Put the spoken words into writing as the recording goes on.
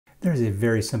There's a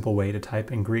very simple way to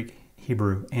type in Greek,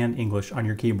 Hebrew, and English on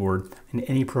your keyboard in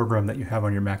any program that you have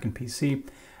on your Mac and PC.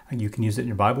 You can use it in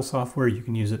your Bible software, you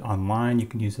can use it online, you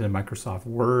can use it in Microsoft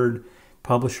Word,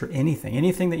 Publisher,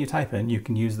 anything that you type in, you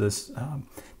can use this,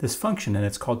 this function, and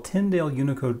it's called Tyndale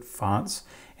Unicode Fonts.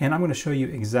 And I'm going to show you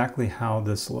exactly how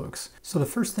this looks. So the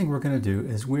first thing we're going to do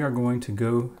is we are going to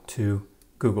go to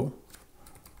Google,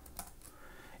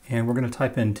 and we're going to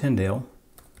type in Tyndale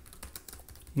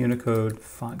Unicode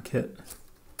Font Kit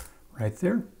right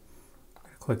there. I'm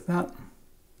going to click that,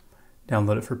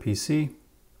 download it for PC.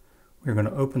 We're going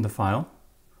to open the file.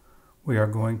 We are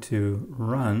going to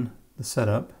run the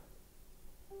setup,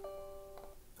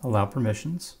 allow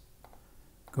permissions,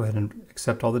 go ahead and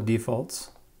accept all the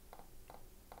defaults.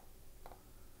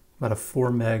 About a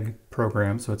 4 meg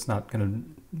program, so it's not going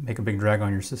to make a big drag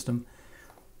on your system.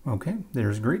 Okay,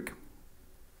 there's Greek.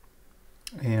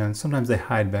 And sometimes they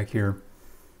hide back here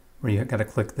where you got to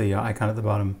click the icon at the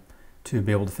bottom to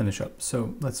be able to finish up.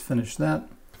 So let's finish that.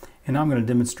 And now I'm going to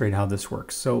demonstrate how this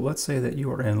works. So let's say that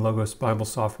you are in Logos Bible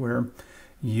software.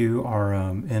 You are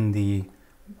in the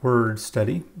word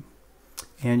study,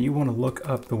 and you want to look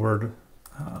up the word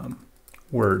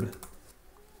word.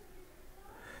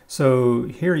 So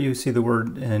here you see the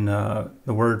word in the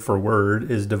word for word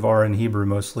is davar in Hebrew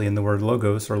mostly, and the word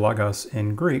logos or logos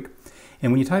in Greek.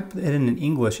 And when you type it in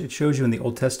English, it shows you in the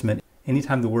Old Testament,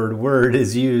 anytime the word word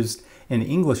is used in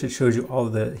English, it shows you all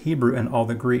the Hebrew and all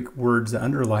the Greek words that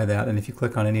underlie that. And if you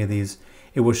click on any of these,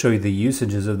 it will show you the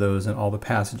usages of those and all the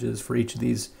passages for each of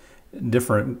these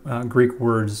different Greek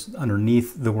words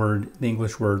underneath the word, the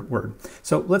English word word.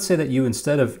 So let's say that you,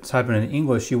 instead of typing in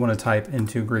English, you want to type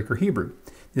into Greek or Hebrew.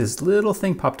 This little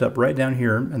thing popped up right down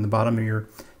here in the bottom of your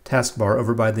taskbar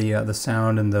over by the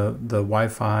sound and the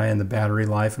Wi-Fi and the battery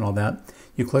life and all that.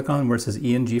 You click on where it says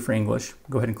E and G for English.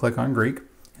 Go ahead and click on Greek.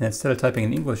 And instead of typing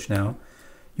in English now,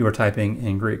 you are typing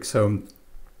in Greek. So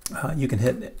you can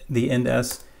hit the end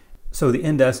S. So the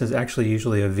end S is actually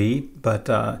usually a V, but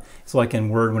it's like in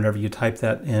Word, whenever you type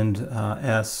that end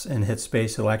S and hit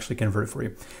space, it'll actually convert it for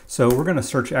you. So we're going to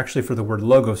search actually for the word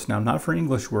logos now, not for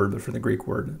English word, but for the Greek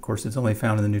word. Of course, it's only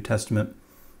found in the New Testament.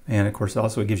 And of course,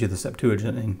 also it gives you the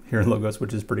Septuagint in here in Logos,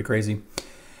 which is pretty crazy.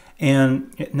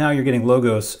 And now you're getting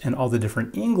logos and all the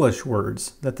different English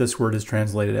words that this word is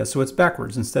translated as. So it's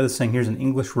backwards. Instead of saying here's an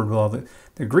English word with all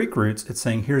the Greek roots, it's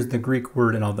saying here's the Greek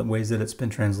word and all the ways that it's been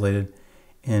translated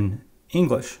in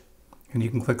English. And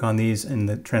you can click on these in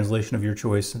the translation of your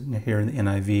choice here in the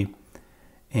NIV,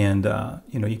 and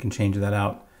you know, you can change that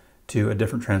out to a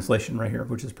different translation right here,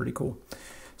 which is pretty cool.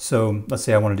 So let's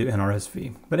say I want to do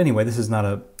NRSV. But anyway, this is not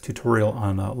a tutorial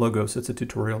on Logos, it's a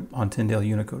tutorial on Tyndale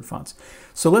Unicode fonts.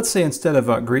 So let's say instead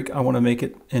of Greek, I want to make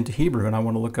it into Hebrew, and I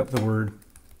want to look up the word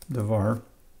davar,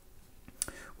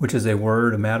 which is a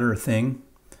word, a matter, a thing.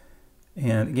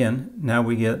 And again, now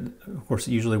we get, of course,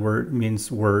 usually word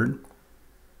means word,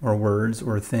 or words,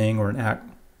 or a thing, or an act.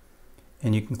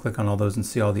 And you can click on all those and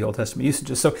see all the Old Testament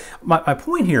usages. So my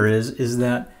point here is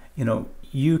that, you know,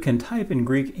 you can type in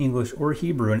Greek, English, or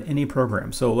Hebrew in any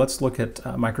program. So let's look at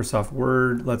Microsoft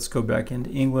Word. Let's go back into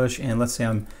English, and let's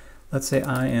say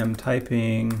I am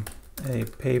typing a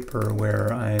paper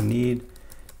where I need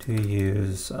to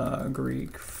use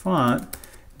Greek font.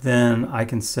 Then I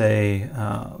can say,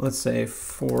 let's say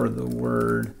for the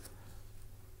word,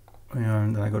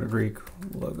 and then I go to Greek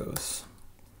logos,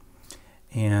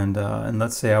 and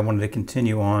let's say I wanted to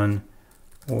continue on,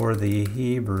 or the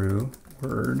Hebrew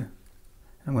word.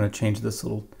 I'm going to change this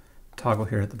little toggle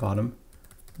here at the bottom,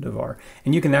 davar.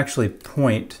 And you can actually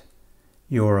point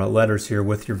your letters here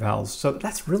with your vowels. So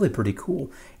that's really pretty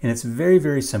cool. And it's very,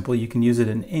 very simple. You can use it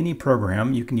in any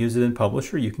program. You can use it in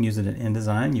Publisher. You can use it in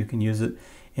InDesign. You can use it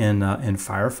in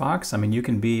Firefox. I mean, you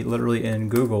can be literally in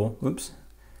Google. Oops.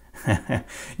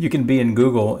 You can be in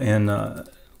Google and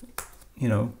you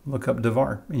know, look up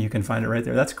davar, and you can find it right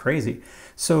there. That's crazy.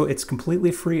 So it's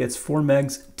completely free. It's 4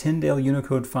 megs, Tyndale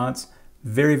Unicode fonts.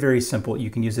 Very, very simple.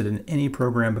 You can use it in any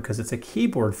program because it's a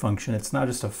keyboard function. It's not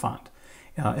just a font.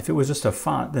 If it was just a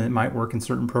font, then it might work in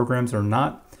certain programs or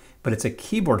not, but it's a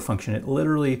keyboard function. It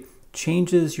literally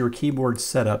changes your keyboard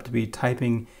setup to be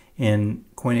typing in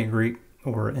Koine Greek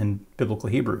or in Biblical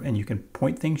Hebrew. And you can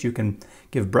point things, you can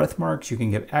give breath marks, you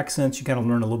can give accents. You got to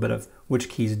learn a little bit of which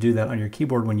keys do that on your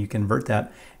keyboard when you convert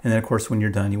that. And then, of course, when you're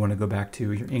done, you want to go back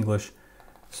to your English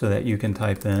so that you can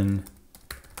type in,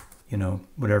 you know,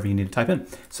 whatever you need to type in.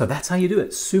 So that's how you do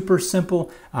it. Super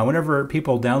simple. Whenever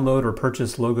people download or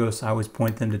purchase Logos, I always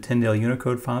point them to Tyndale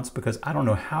Unicode fonts because I don't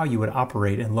know how you would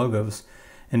operate in Logos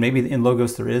And maybe in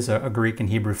Logos there is a Greek and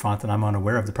Hebrew font that I'm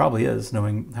unaware of. There probably is,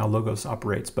 knowing how Logos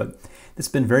operates. But it's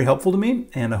been very helpful to me,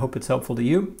 and I hope it's helpful to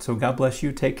you. So God bless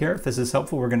you. Take care. If this is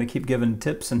helpful, we're going to keep giving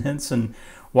tips and hints and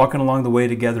walking along the way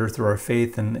together through our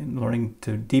faith and learning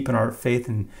to deepen our faith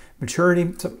and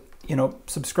maturity. So,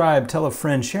 subscribe, tell a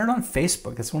friend, share it on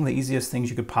Facebook. That's one of the easiest things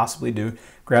you could possibly do.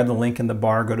 Grab the link in the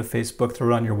bar, go to Facebook,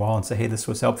 throw it on your wall and say, hey, this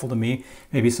was helpful to me.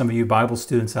 Maybe some of you Bible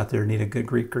students out there need a good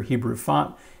Greek or Hebrew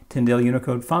font. Tyndale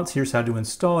Unicode Fonts. Here's how to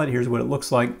install it. Here's what it looks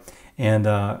like. And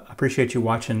I appreciate you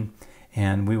watching,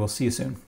 and we will see you soon.